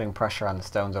up, putting pressure on the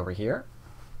stones over here.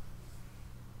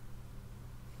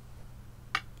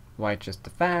 White just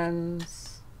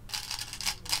defends.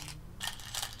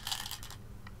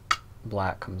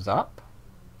 Black comes up,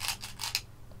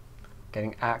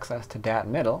 getting access to that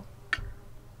middle,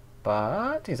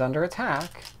 but he's under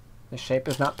attack. The shape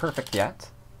is not perfect yet.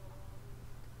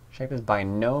 Shape is by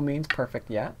no means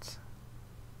perfect yet.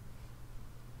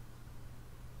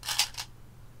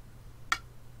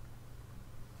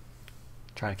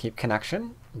 Trying to keep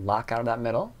connection, lock out of that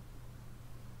middle.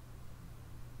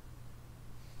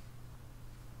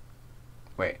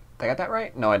 Wait, did I get that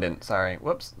right? No, I didn't. Sorry.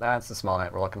 Whoops, that's the small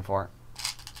knight we're looking for.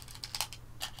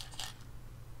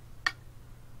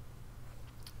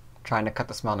 Trying to cut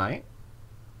the small knight.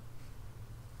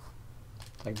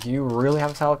 Like, do you really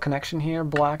have a solid connection here?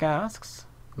 Black asks.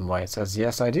 White says,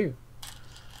 yes, I do.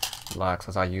 Black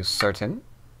says, are you certain?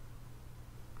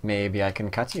 Maybe I can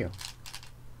cut you.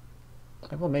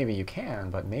 Like, well, maybe you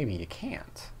can, but maybe you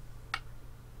can't.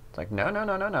 It's like, no, no,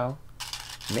 no, no, no.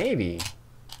 Maybe.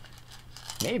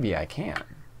 Maybe I can.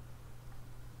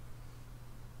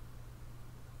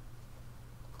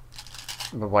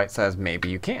 But White says, maybe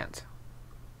you can't.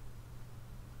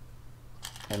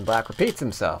 And Black repeats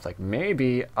himself, like,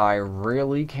 maybe I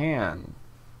really can.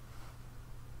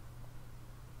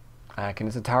 I can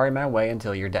just Atari my way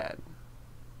until you're dead.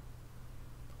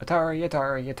 Atari,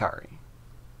 Atari, Atari.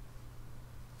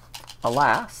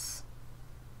 Alas,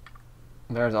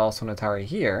 there's also an Atari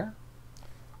here,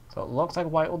 so it looks like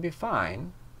White will be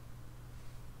fine.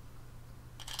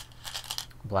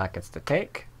 Black gets to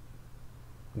take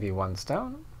the one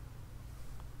stone.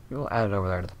 We will add it over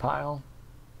there to the pile.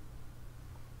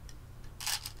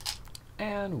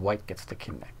 And White gets to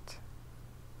connect.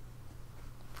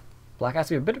 Black has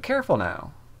to be a bit careful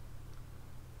now.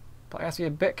 Black has to be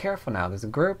a bit careful now. There's a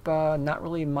group, not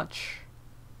really much.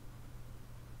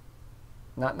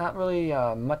 Not really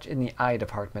much in the eye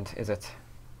department, is it?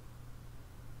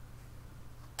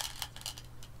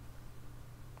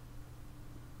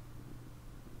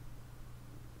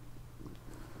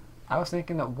 I was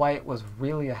thinking that White was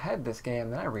really ahead this game,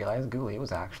 then I realized Ghoulie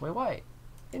was actually White.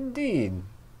 Indeed.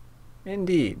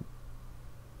 Indeed.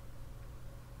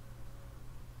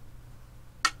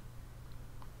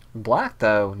 Black,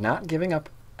 though, not giving up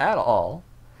at all.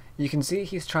 You can see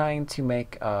he's trying to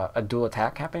make a dual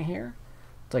attack happen here.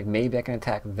 It's like, maybe I can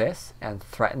attack this and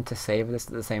threaten to save this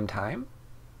at the same time.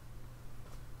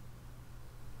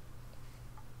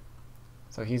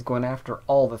 So he's going after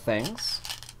all the things.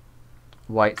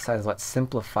 White says, let's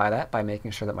simplify that by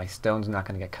making sure that my stone's not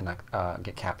going to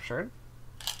get captured.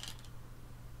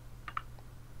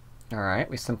 Alright,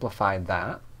 we simplified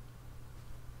that.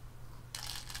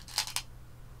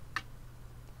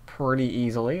 Pretty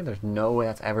easily. There's no way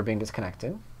that's ever being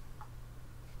disconnected.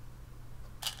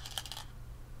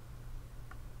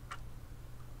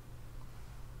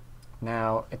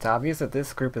 Now, it's obvious that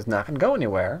this group is not going to go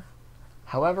anywhere.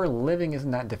 However, living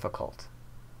isn't that difficult.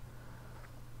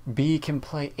 B can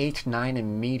play h9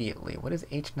 immediately. What is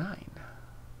h9?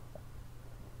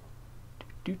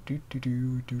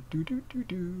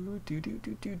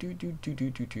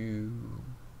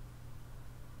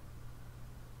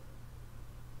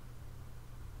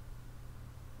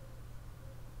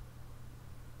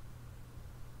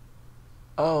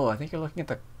 Oh, I think you're looking at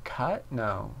the cut?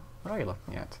 No. What are you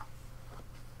looking at?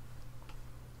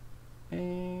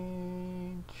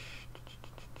 H9.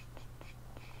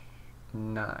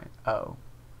 Oh.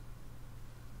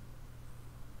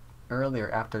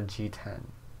 Earlier after G10.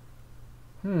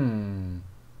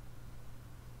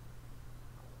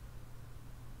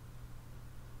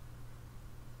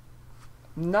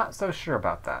 Not so sure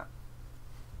about that.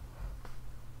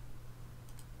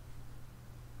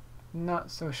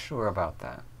 Not so sure about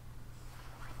that.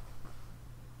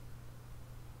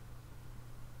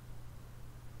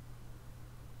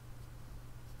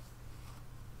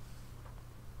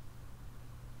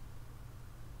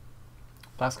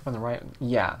 Black's on the right.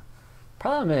 Yeah.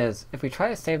 Problem is, if we try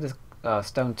to save this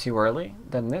stone too early,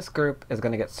 then this group is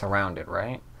going to get surrounded,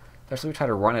 right? Especially if we try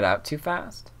to run it out too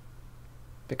fast.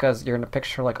 Because you're going to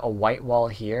picture like a white wall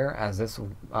here as this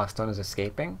stone is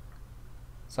escaping.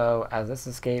 So as this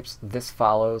escapes, this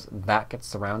follows, that gets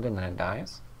surrounded, and then it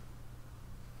dies.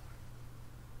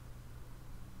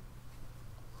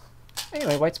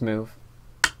 Anyway, White's move.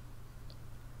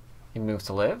 He moves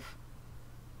to live.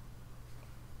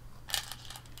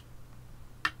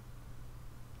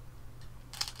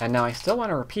 And now I still want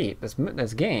to repeat, this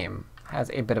game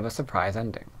has a bit of a surprise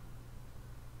ending.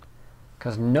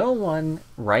 Because no one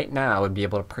right now would be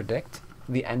able to predict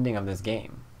the ending of this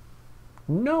game.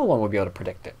 No one would be able to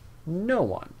predict it. No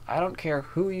one. I don't care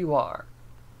who you are.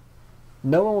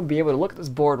 No one would be able to look at this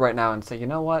board right now and say, you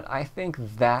know what, I think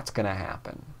that's going to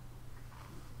happen.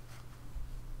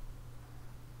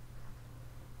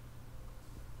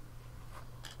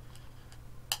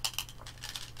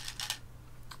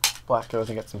 Black goes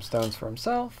and gets some stones for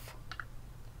himself.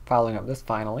 Following up this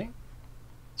finally.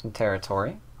 Some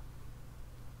territory.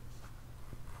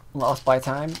 Lost by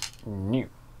time? New.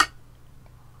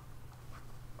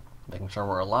 Making sure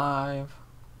we're alive.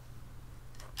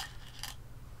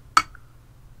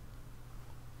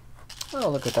 Oh,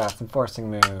 look at that, some forcing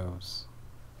moves.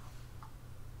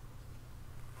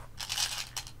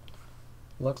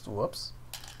 Whoops.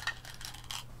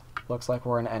 Looks like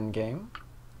we're in endgame.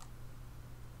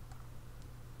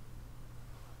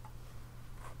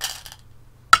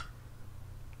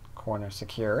 Corner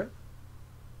secured.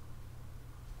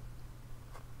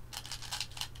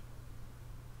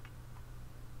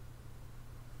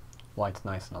 White's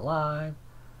nice and alive.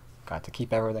 Got to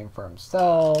keep everything for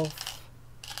himself.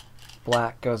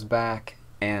 Black goes back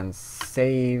and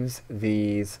saves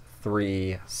these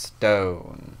 3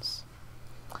 stones.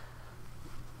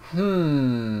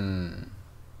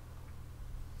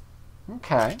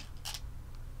 Okay.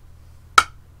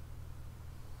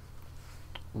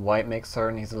 White makes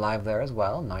certain he's alive there as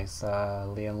well.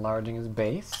 Nicely enlarging his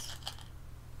base.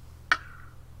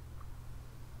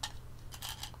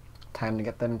 Time to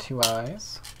get them 2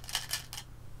 eyes.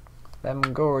 Them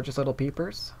gorgeous little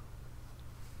peepers.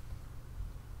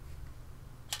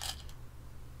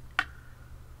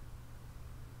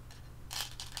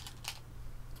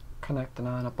 Connecting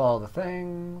on up all the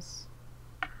things.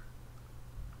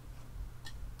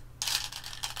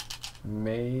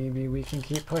 Maybe we can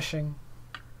keep pushing.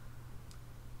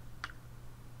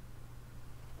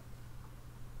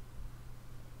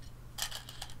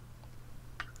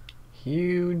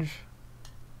 Huge.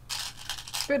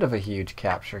 Bit of a huge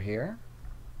capture here.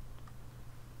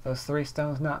 Those 3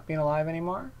 stones not being alive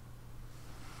anymore.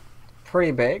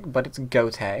 Pretty big, but it's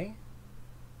Gote.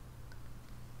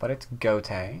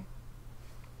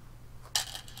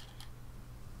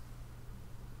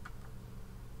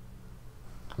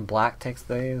 Black takes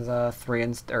these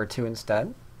 2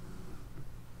 instead.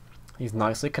 He's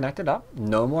nicely connected up.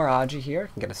 No more Aji here.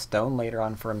 Can get a stone later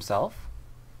on for himself.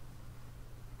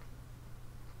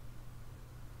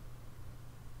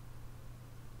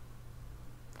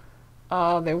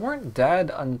 They weren't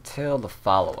dead until the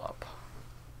follow-up.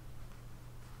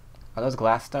 Are those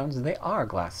glass stones? They are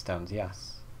glass stones,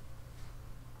 yes.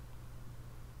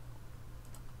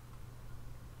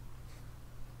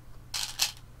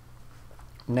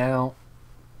 Now,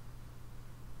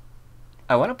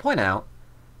 I want to point out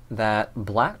that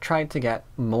Black tried to get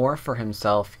more for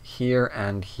himself here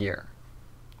and here.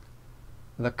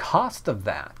 The cost of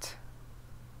that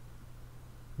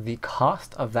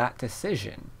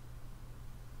decision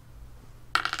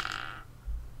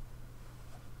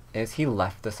is he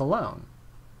left this alone.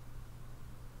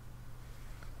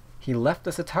 He left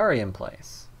this Atari in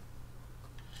place.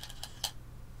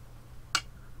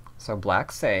 So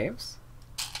Black saves.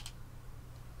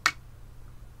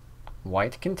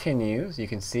 White continues. You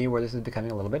can see where this is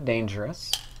becoming a little bit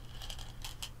dangerous.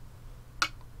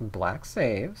 Black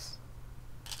saves.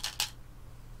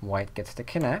 White gets to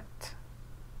connect.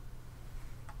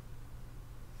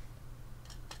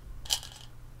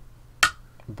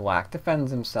 Black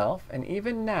defends himself, and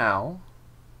even now,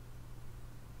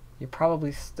 you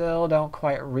probably still don't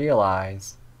quite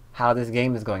realize how this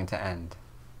game is going to end.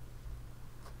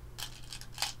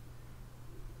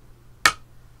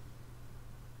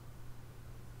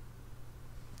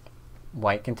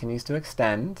 White continues to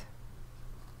extend,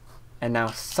 and now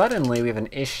suddenly we have an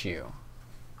issue.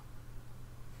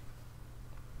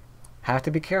 Have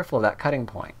to be careful of that cutting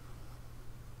point.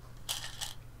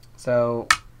 So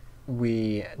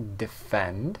we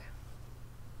defend.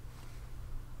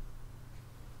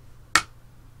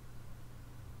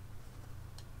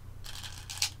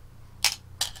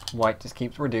 White just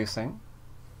keeps reducing.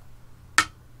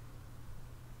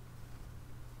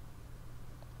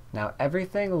 Now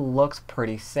everything looks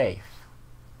pretty safe.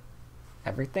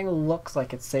 Everything looks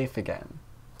like it's safe again.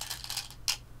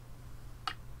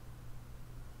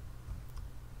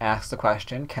 Asks the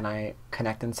question, can I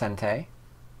connect in Sente?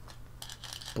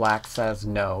 Black says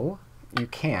no, you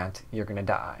can't, you're gonna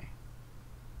die.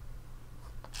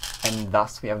 And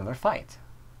thus we have another fight.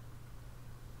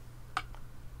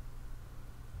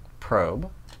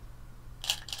 Probe.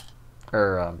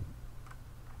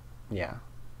 Yeah.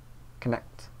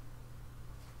 Connect.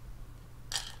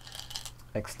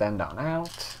 Extend on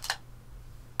out.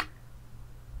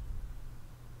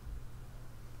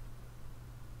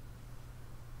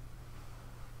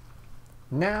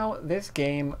 Now, this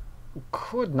game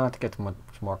could not get much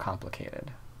more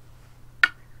complicated.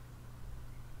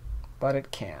 But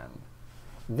it can.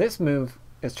 This move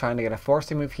is trying to get a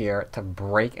forcing move here to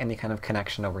break any kind of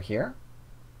connection over here.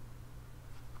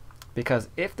 Because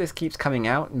if this keeps coming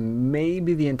out,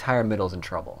 maybe the entire middle's in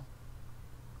trouble.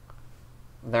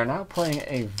 They're now playing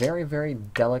a very, very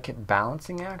delicate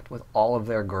balancing act with all of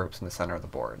their groups in the center of the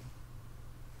board.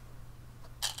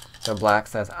 So Black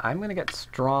says, I'm going to get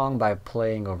strong by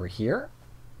playing over here.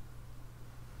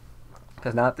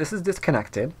 Because now this is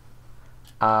disconnected.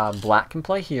 Black can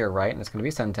play here, right? And it's going to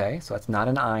be Sente, so it's not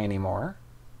an eye anymore.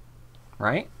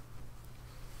 Right?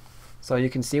 So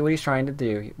you can see what he's trying to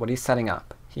do, what he's setting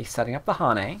up. He's setting up the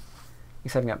Hane.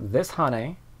 He's setting up this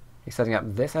Hane. He's setting up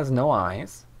this as no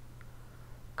eyes.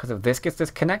 Because if this gets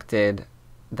disconnected,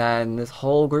 then this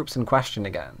whole group's in question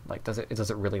again. Like, does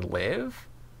it really live?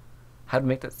 How to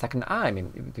make that second eye? I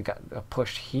mean, you got a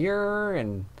push here,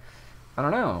 and I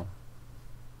don't know.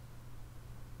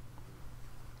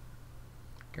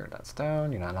 Get rid of that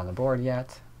stone. You're not on the board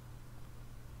yet.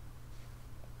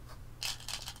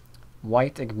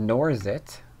 White ignores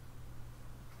it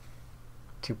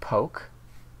to poke.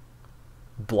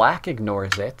 Black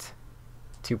ignores it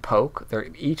to poke. They're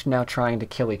each now trying to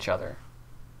kill each other.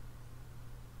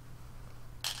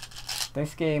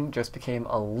 This game just became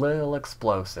a little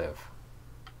explosive.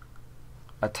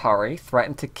 Atari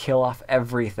threatened to kill off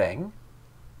everything.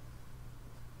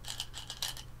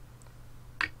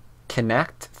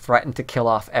 Connect threatened to kill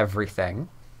off everything.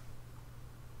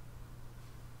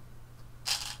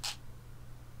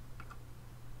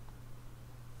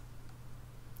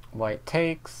 White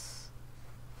takes.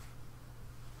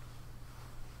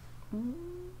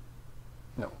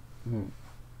 No.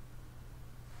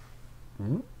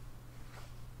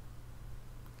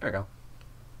 There we go.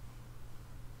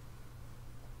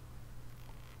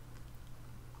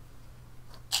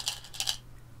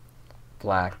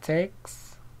 Black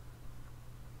takes.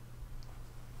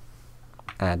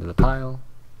 Add to the pile.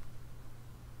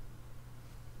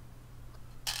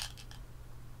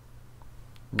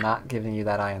 Not giving you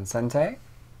that eye in Sente.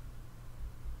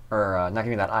 Or not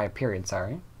giving you that eye, period,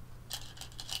 sorry.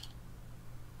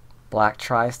 Black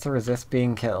tries to resist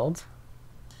being killed.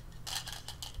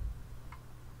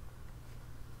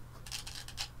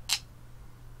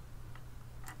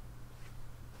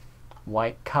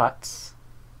 White cuts.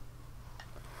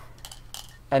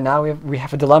 And now we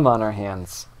have a dilemma on our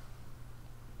hands.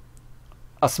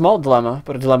 A small dilemma,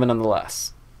 but a dilemma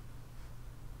nonetheless.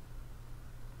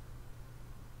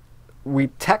 We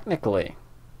technically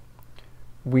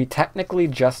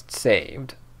just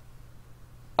saved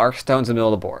our stones in the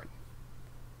middle of the board.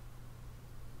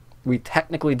 We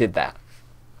technically did that.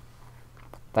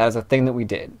 That is a thing that we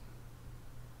did.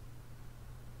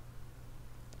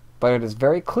 But it is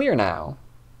very clear now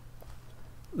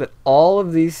that all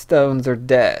of these stones are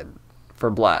dead for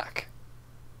black.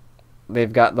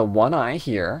 They've got the one eye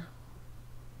here.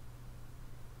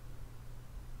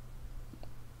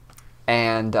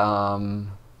 And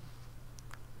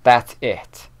that's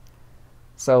it.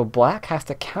 So black has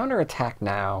to counterattack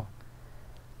now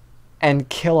and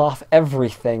kill off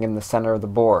everything in the center of the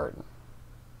board.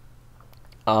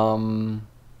 Hard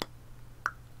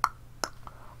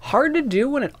to do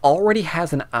when it already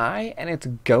has an eye and it's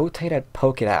gote to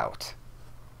poke it out.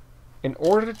 In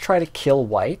order to try to kill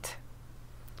white,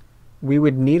 we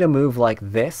would need a move like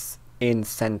this in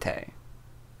Sente.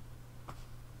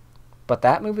 But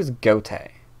that move is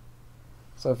gote.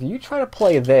 So if you try to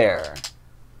play there,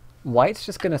 white's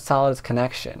just going to solid his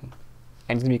connection,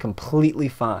 and he's going to be completely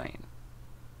fine.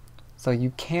 So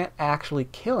you can't actually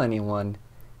kill anyone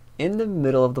in the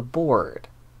middle of the board.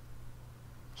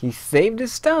 He saved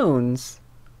his stones,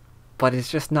 but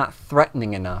it's just not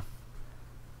threatening enough.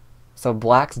 So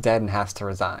black's dead and has to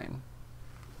resign.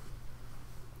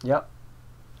 Yep.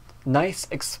 Nice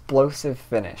explosive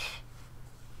finish.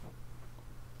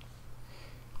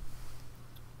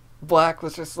 Black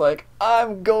was just like,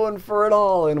 I'm going for it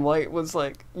all, and white was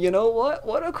like, you know what?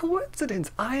 What a coincidence.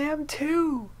 I am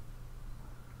too.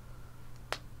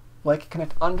 Like,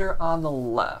 connect under on the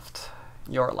left.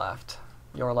 Your left.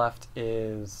 Your left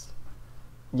is...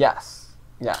 Yes.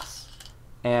 Yes.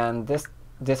 And this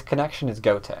connection is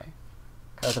gote.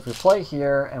 Because if we play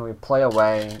here and we play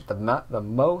away, the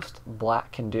most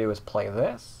black can do is play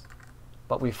this,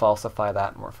 but we falsify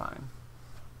that and we're fine.